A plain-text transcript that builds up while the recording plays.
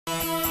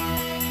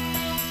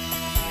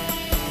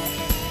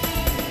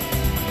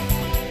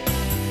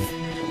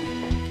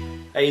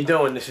How you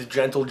doing? This is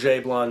Gentle Jay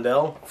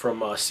Blondel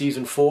from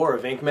Season 4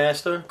 of Ink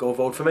Master. Go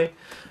vote for me.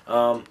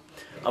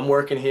 I'm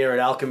working here at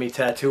Alchemy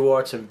Tattoo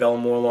Arts in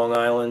Bellmore, Long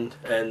Island,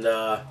 and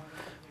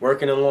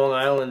working in Long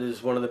Island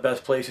is one of the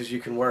best places you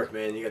can work,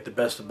 man. You got the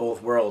best of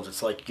both worlds.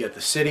 It's like you got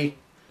the city,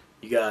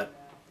 you got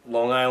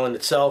Long Island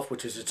itself,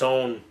 which is its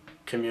own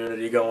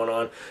community going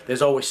on.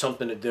 There's always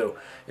something to do.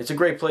 It's a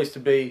great place to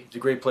be. It's a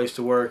great place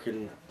to work,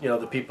 and you know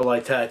the people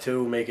I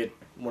tattoo make it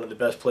one of the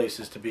best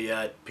places to be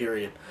at,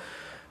 period.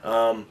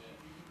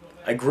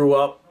 I grew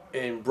up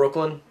in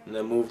Brooklyn and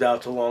then moved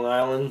out to Long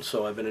Island,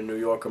 so I've been a New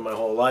Yorker my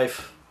whole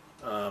life.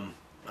 I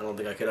don't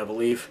think I could ever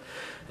leave.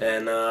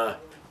 And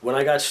when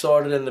I got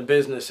started in the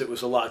business, it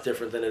was a lot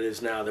different than it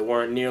is now. There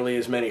weren't nearly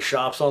as many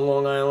shops on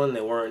Long Island.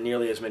 There weren't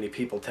nearly as many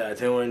people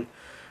tattooing.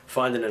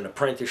 Finding an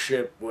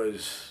apprenticeship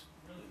was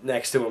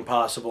next to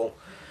impossible.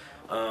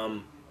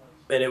 And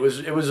it was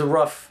a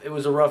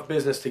rough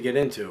business to get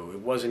into. It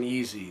wasn't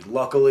easy.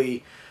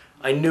 Luckily,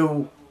 I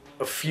knew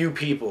a few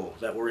people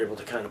that were able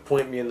to kind of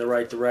point me in the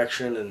right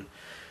direction and,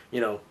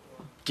 you know,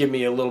 give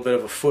me a little bit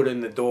of a foot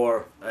in the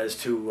door as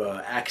to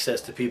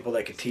access to people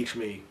that could teach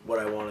me what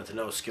I wanted to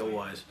know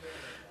skill-wise.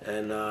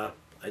 And I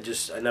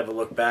never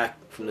looked back.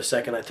 From the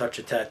second I touched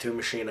a tattoo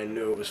machine, I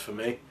knew it was for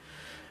me.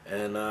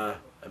 And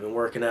I've been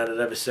working at it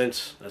ever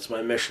since. That's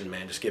my mission,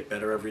 man. Just get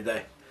better every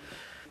day.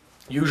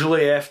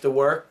 Usually after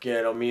work,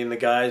 you know, me and the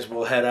guys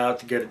will head out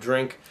to get a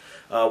drink.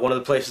 One of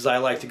the places I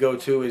like to go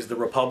to is the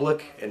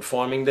Republic in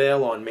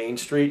Farmingdale on Main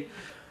Street.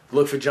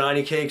 Look for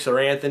Johnny Cakes or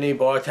Anthony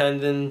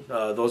bartending.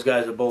 Those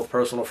guys are both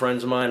personal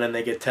friends of mine, and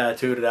they get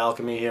tattooed at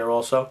Alchemy here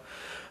also.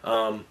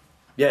 Yeah,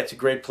 it's a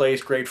great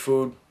place, great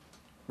food,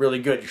 really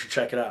good. You should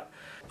check it out.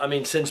 I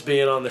mean, since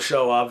being on the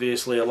show,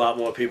 obviously a lot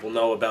more people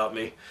know about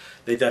me.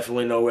 They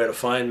definitely know where to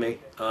find me.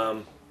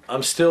 I'm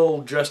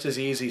still just as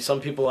easy.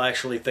 Some people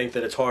actually think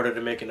that it's harder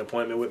to make an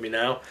appointment with me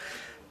now.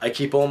 I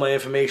keep all my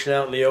information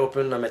out in the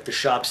open. I'm at the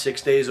shop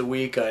 6 days a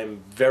week.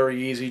 I'm very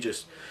easy.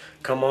 Just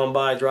come on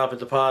by, drop a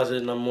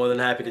deposit, and I'm more than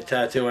happy to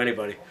tattoo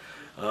anybody.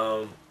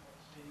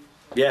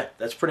 Yeah,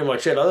 that's pretty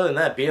much it. Other than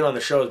that, being on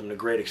the show has been a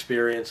great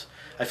experience.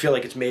 I feel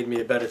like it's made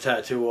me a better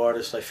tattoo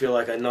artist. I feel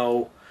like I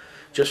know,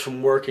 just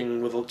from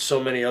working with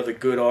so many other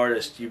good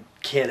artists, you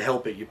can't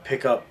help it. You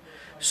pick up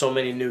so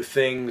many new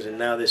things, and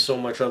now there's so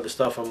much other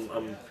stuff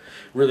I'm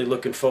really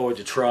looking forward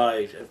to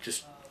try.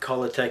 Just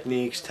color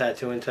techniques,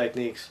 tattooing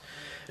techniques.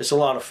 It's a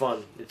lot of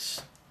fun.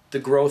 It's the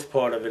growth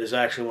part of it is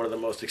actually one of the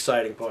most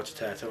exciting parts of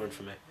tattooing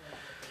for me.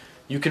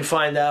 You can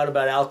find out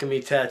about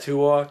Alchemy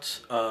Tattoo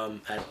Arts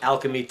at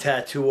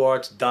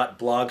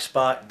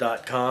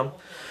alchemytattooarts.blogspot.com.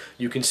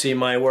 You can see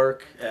my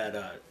work at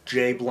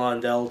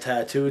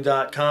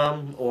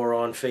jayblondeltattoo.com or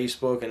on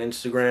Facebook and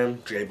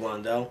Instagram, Jay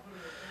Blondel.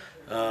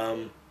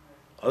 Other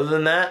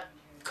than that,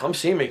 come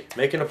see me.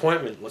 Make an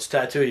appointment. Let's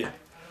tattoo you.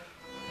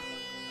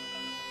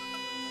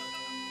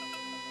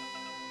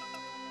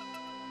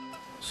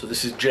 So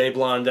this is Jay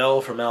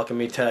Blondel from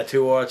Alchemy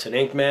Tattoo Arts and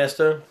Ink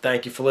Master.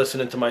 Thank you for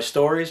listening to my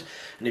stories.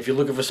 And if you're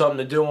looking for something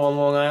to do on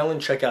Long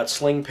Island, check out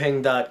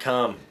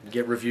slingping.com.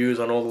 Get reviews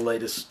on all the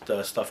latest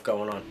stuff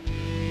going on.